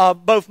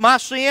of both my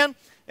sin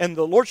and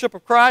the Lordship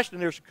of Christ,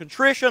 and there's a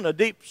contrition, a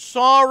deep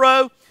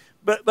sorrow.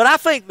 But I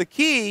think the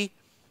key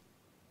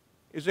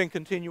is in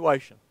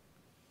continuation.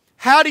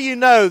 How do you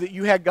know that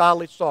you had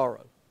godly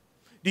sorrow?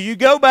 Do you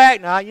go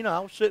back? Now, I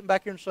was sitting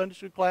back here in Sunday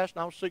school class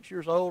and I was 6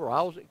 years old, or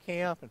I was at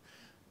camp, and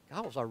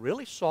God, was I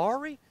really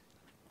sorry?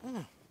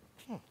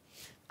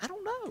 I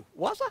don't know.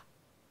 Was I?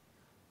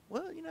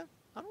 Well,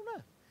 I don't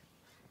know.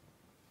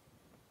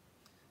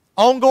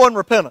 Ongoing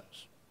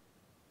repentance.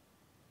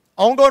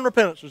 Ongoing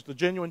repentance is the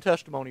genuine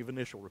testimony of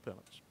initial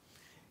repentance.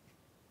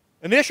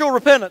 Initial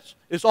repentance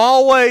is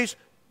always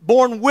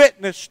borne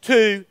witness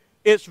to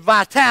its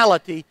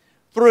vitality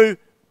through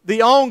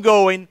the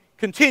ongoing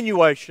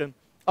continuation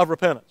of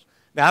repentance.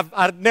 Now,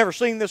 I've never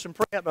seen this in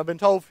print, but I've been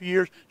told for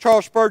years.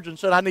 Charles Spurgeon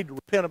said, I need to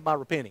repent of my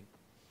repenting.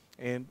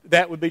 And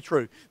that would be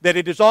true. That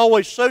it is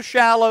always so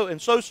shallow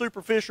and so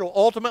superficial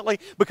ultimately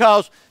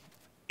because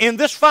in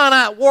this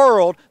finite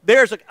world,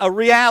 there's a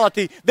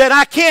reality that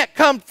I can't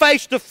come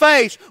face to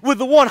face with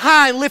the one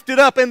high and lifted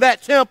up in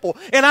that temple.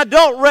 And I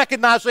don't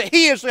recognize that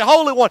He is the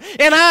Holy One.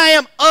 And I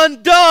am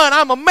undone.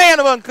 I'm a man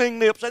of unclean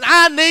lips. And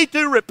I need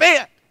to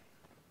repent.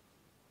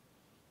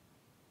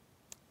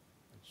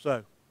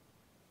 So,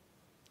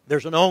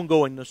 there's an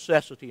ongoing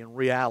necessity and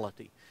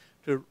reality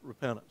to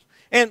repentance.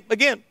 And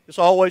again, it's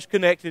always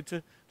connected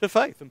to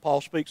faith. And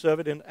Paul speaks of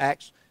it in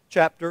Acts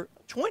chapter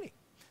 20.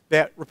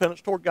 That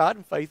repentance toward God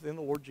and faith in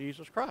the Lord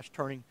Jesus Christ.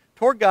 Turning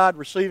toward God,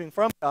 receiving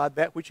from God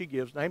that which He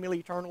gives, namely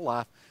eternal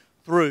life,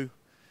 through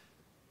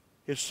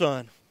His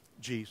Son,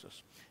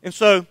 Jesus. And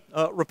so,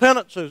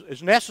 repentance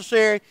is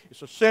necessary,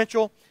 it's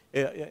essential,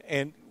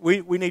 and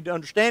we need to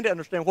understand it,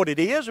 understand what it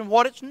is and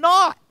what it's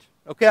not,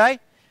 okay?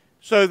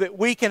 So that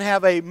we can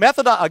have a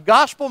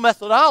gospel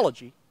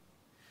methodology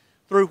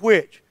through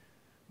which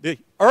the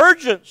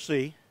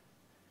urgency,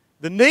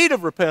 the need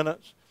of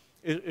repentance,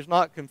 is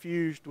not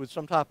confused with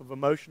some type of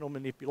emotional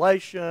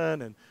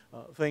manipulation and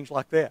things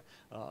like that.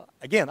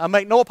 Again, I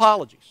make no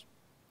apologies.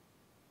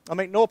 I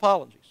make no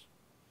apologies.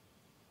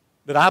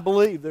 But I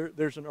believe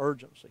there's an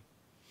urgency.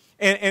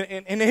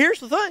 And here's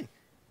the thing.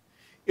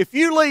 If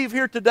you leave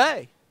here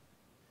today,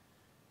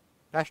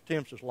 Pastor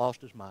Tim's just lost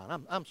his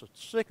mind. I'm so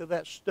sick of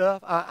that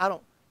stuff. I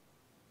don't.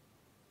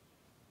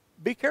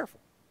 Be careful.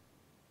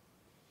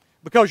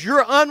 Because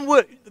you're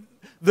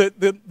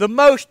the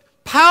most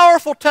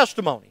powerful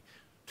testimony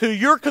to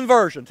your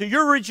conversion, to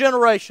your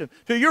regeneration,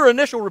 to your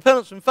initial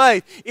repentance and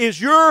faith is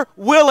your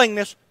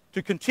willingness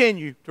to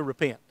continue to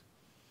repent.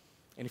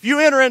 And if you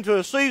enter into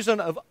a season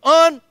of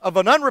an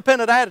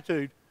unrepentant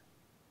attitude,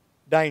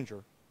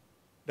 danger.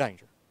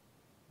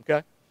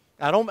 Okay?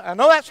 I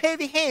know that's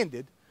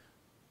heavy-handed,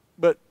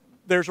 but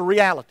there's a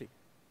reality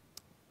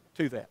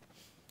to that.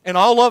 And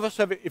all of us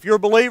have, if you're a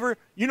believer,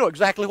 you know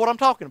exactly what I'm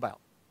talking about.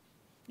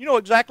 You know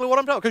exactly what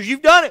I'm talking about because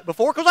you've done it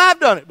before, because I've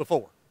done it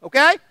before.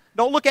 Okay?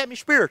 Don't look at me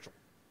spiritual.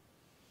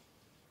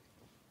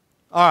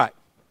 All right.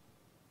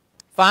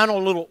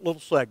 Final little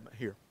segment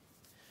here.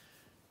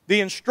 The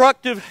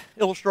instructive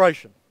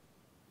illustration.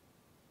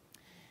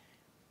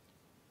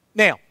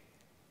 Now,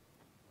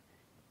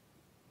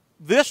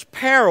 this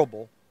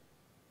parable,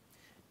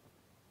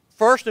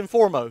 first and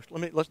foremost,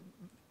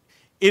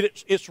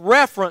 its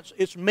reference,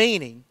 its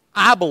meaning,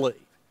 I believe.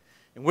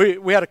 And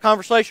we had a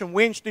conversation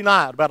Wednesday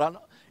night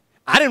about,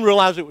 I didn't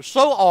realize it was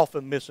so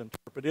often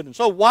misinterpreted and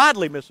so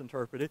widely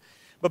misinterpreted,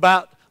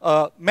 about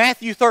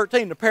Matthew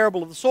 13, the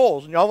parable of the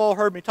soils. And y'all have all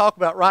heard me talk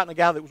about writing a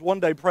guy that was one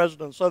day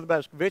president of the Southern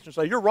Baptist Convention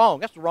say, you're wrong,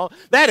 that's the wrong,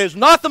 that is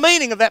not the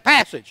meaning of that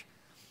passage.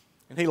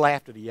 And he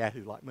laughed at a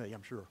yahoo like me,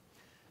 I'm sure.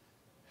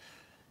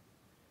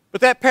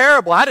 But that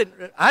parable, I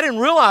didn't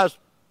realize,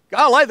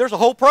 golly, there's a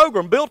whole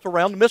program built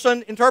around the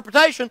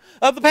misinterpretation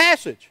of the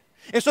passage.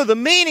 And so the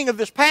meaning of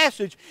this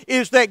passage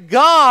is that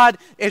God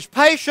is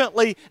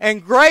patiently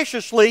and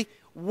graciously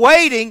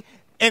waiting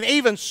and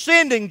even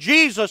sending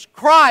Jesus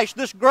Christ,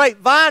 this great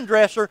vine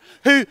dresser,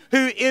 who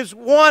is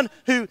one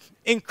who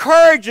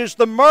encourages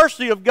the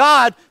mercy of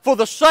God for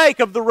the sake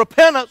of the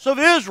repentance of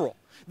Israel.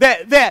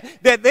 That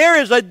there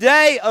is a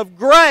day of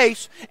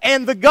grace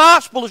and the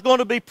gospel is going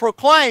to be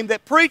proclaimed,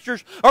 that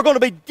preachers are going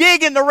to be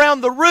digging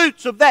around the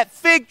roots of that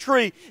fig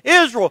tree,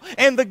 Israel,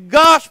 and the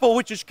gospel,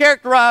 which is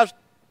characterized,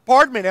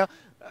 pardon me now,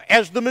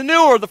 as the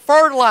manure, the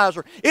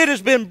fertilizer, it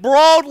has been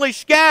broadly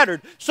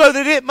scattered so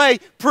that it may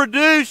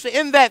produce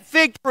in that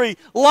fig tree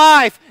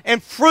life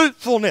and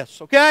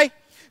fruitfulness, okay?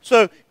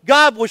 So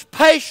God was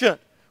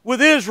patient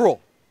with Israel.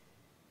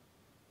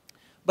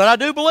 But I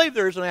do believe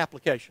there is an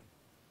application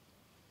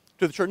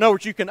to the church. In other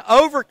words, you can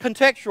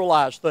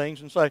over-contextualize things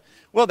and say,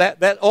 well,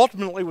 that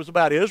ultimately was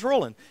about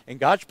Israel and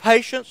God's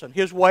patience and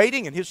His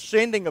waiting and His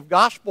sending of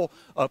gospel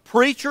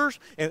preachers,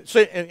 and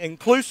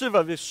inclusive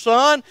of His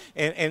Son.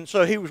 And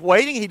so He was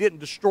waiting. He didn't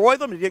destroy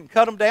them. He didn't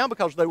cut them down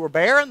because they were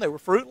barren. They were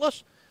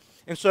fruitless.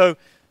 And so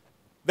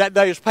that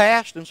day is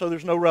past, and so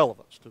there's no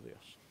relevance to this.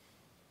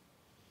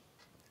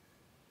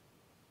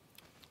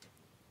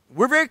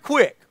 We're very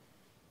quick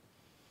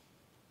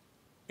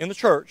in the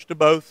church to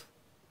both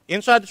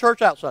inside the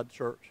church, outside the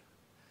church,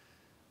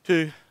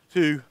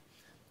 to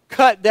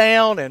cut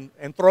down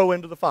and throw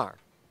into the fire.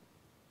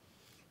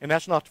 And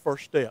that's not the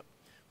first step.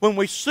 When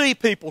we see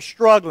people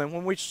struggling,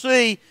 when we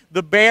see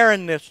the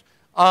barrenness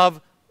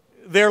of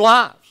their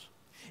lives,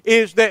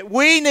 is that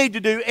we need to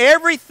do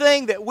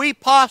everything that we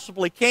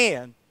possibly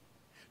can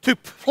to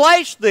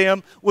place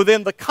them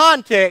within the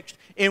context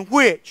in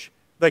which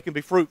they can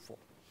be fruitful.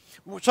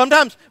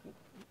 Sometimes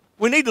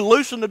we need to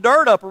loosen the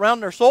dirt up around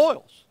their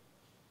soils.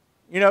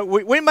 You know,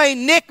 we may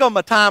nick them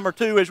a time or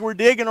two as we're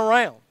digging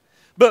around.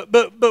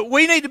 But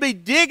we need to be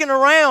digging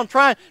around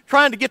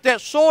trying to get that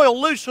soil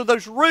loose so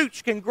those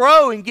roots can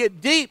grow and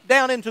get deep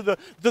down into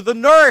the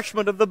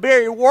nourishment of the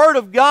very Word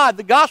of God,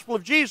 the gospel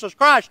of Jesus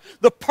Christ,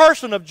 the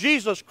person of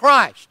Jesus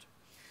Christ.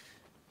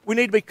 We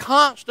need to be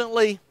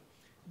constantly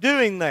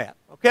doing that,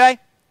 okay?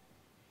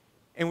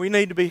 And we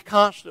need to be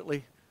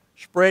constantly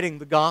spreading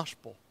the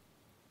gospel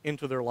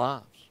into their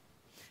lives.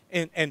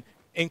 And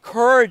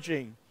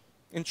encouraging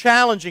and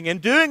challenging and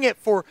doing it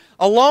for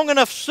a long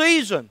enough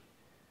season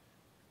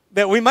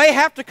that we may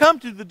have to come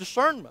to the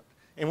discernment.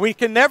 And we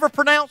can never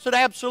pronounce it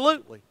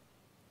absolutely.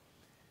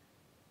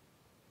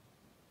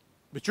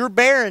 But your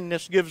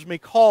barrenness gives me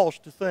cause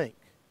to think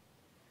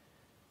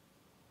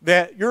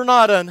that you're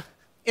not an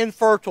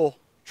infertile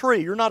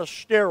tree. You're not a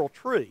sterile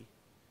tree.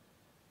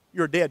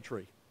 You're a dead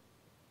tree.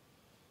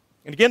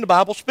 And again, the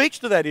Bible speaks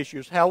to that issue,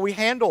 is how we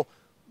handle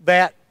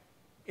that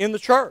in the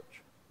church.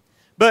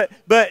 But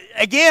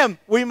again,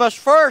 we must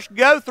first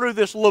go through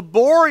this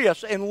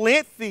laborious and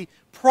lengthy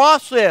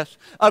process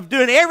of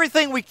doing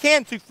everything we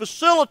can to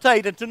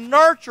facilitate and to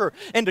nurture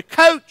and to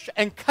coach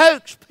and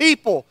coax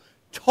people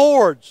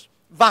towards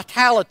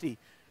vitality,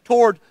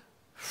 toward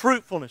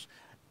fruitfulness.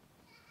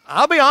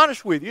 I'll be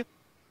honest with you,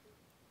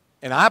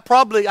 and I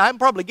can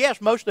probably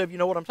guess most of you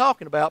know what I'm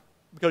talking about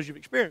because you've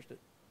experienced it.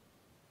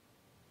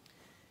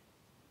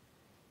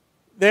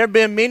 There have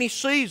been many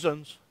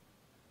seasons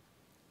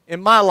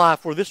in my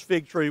life where this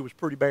fig tree was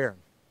pretty barren.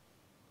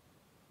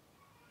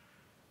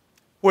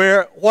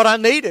 Where what I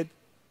needed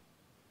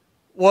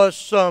was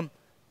some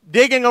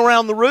digging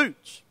around the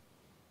roots.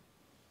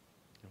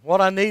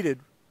 What I needed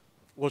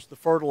was the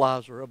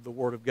fertilizer of the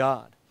Word of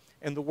God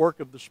and the work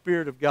of the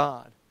Spirit of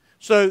God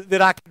so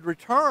that I could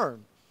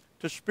return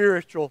to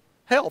spiritual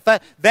health.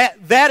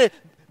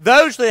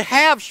 Those that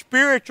have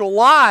spiritual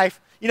life,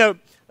 you know,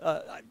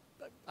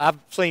 I've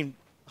seen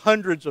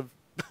hundreds of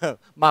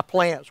my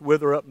plants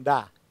wither up and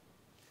die.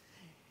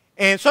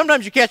 And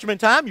sometimes you catch them in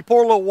time, you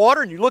pour a little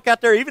water, and you look out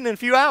there even in a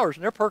few hours,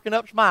 and they're perking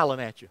up smiling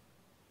at you.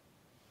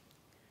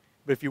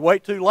 But if you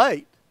wait too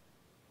late,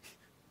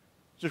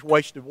 it's just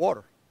wasted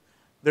water.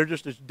 They're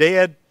just as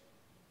dead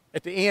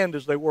at the end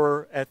as they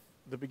were at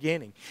the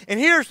beginning. And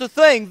here's the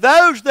thing.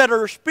 Those that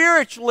are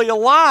spiritually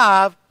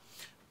alive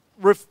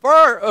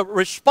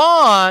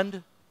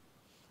respond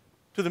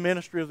to the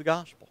ministry of the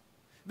gospel.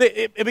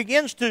 It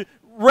begins to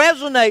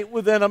resonate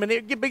within them, and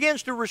it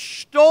begins to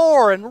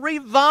restore and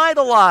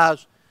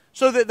revitalize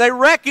so that they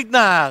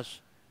recognize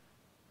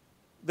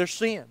their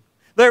sin.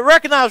 They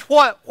recognize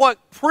what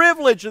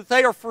privilege that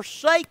they are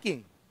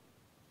forsaking.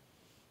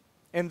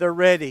 And they're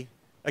ready,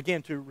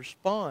 again, to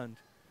respond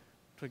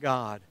to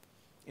God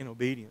in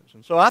obedience.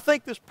 And so I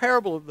think this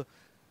parable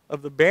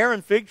of the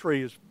barren fig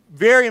tree is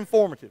very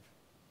informative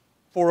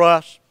for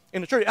us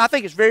in the church. I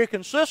think it's very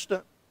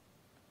consistent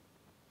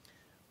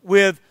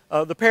with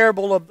the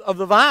parable of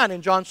the vine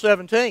in John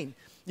 17.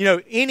 You know,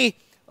 any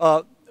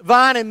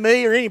vine in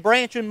me or any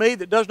branch in me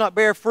that does not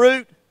bear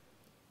fruit,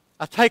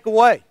 I take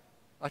away.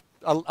 I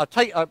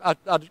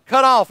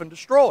cut off and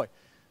destroy.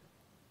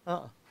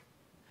 I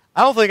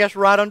don't think that's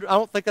right. I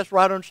don't think that's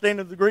right understanding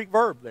of the Greek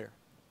verb there.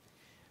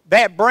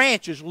 That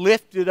branch is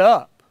lifted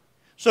up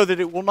so that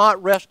it will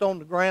not rest on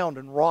the ground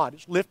and rot.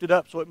 It's lifted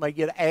up so it may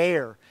get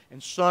air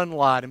and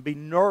sunlight and be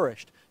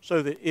nourished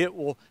so that it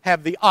will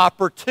have the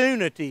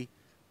opportunity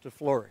to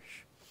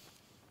flourish.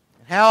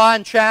 And how I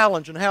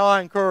challenge and how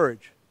I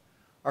encourage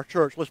our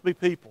church, let's be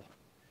people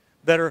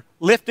that are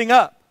lifting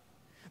up,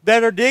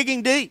 that are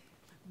digging deep,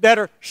 that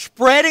are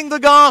spreading the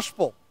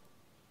gospel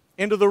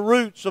into the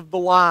roots of the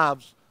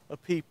lives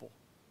of people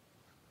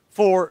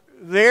for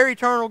their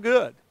eternal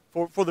good,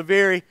 for the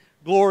very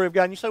glory of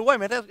God. And you say, wait a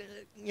minute,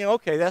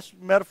 okay, that's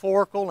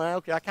metaphorical. And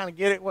okay, I kind of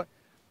get it. What?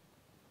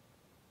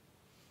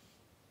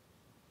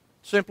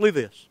 Simply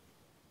this.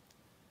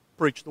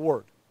 Preach the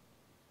word.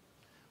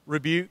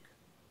 Rebuke,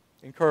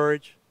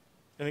 encourage,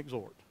 and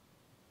exhort.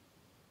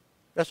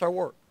 That's our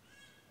work.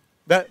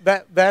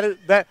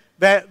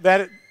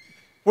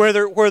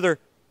 Whether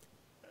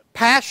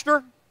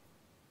pastor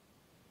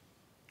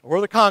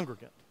or the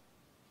congregant,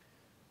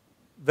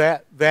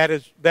 that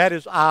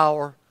is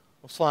our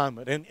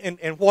assignment.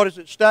 And what is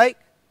at stake?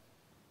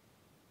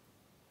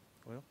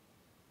 Well,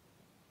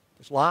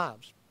 it's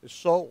lives, it's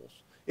souls.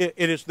 It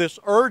is this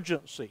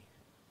urgency.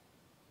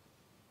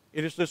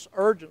 It is this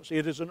urgency.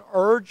 It is an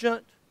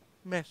urgent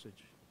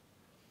message.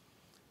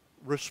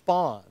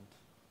 Respond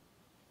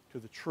to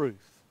the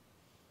truth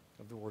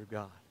of the Word of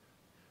God.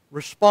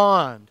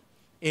 Respond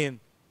in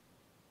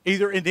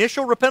either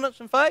initial repentance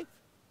and faith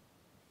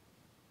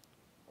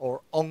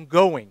or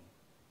ongoing,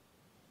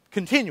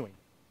 continuing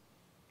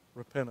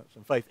repentance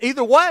and faith.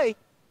 Either way,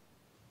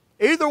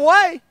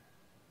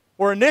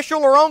 or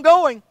initial or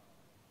ongoing,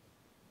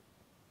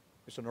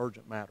 it's an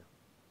urgent matter.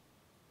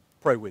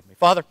 Pray with me.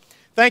 Father,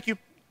 thank you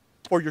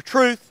for your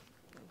truth.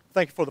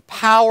 Thank you for the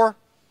power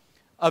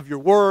of your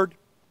word.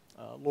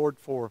 Lord,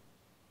 for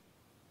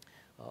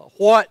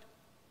what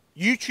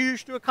you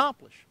choose to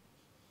accomplish.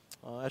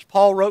 As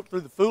Paul wrote,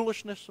 through the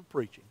foolishness of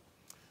preaching.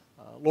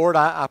 Lord,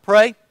 I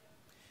pray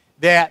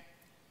that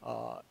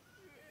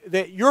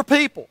your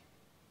people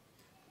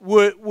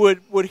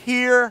would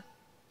hear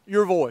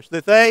your voice,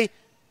 that they,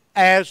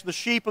 as the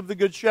sheep of the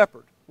Good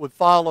Shepherd, would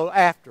follow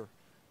after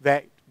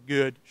that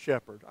Good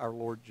Shepherd, our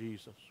Lord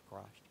Jesus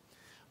Christ.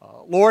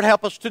 Lord,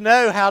 help us to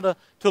know how to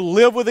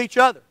live with each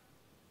other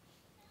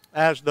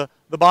as the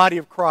body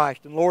of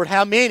Christ. And Lord,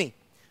 how many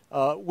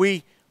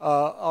we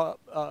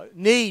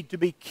need to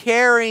be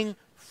caring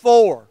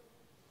for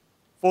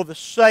the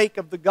sake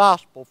of the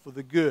gospel, for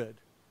the good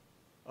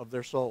of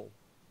their soul.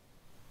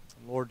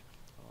 And Lord,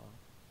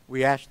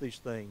 we ask these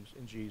things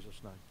in Jesus'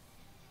 name.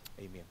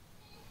 Amen.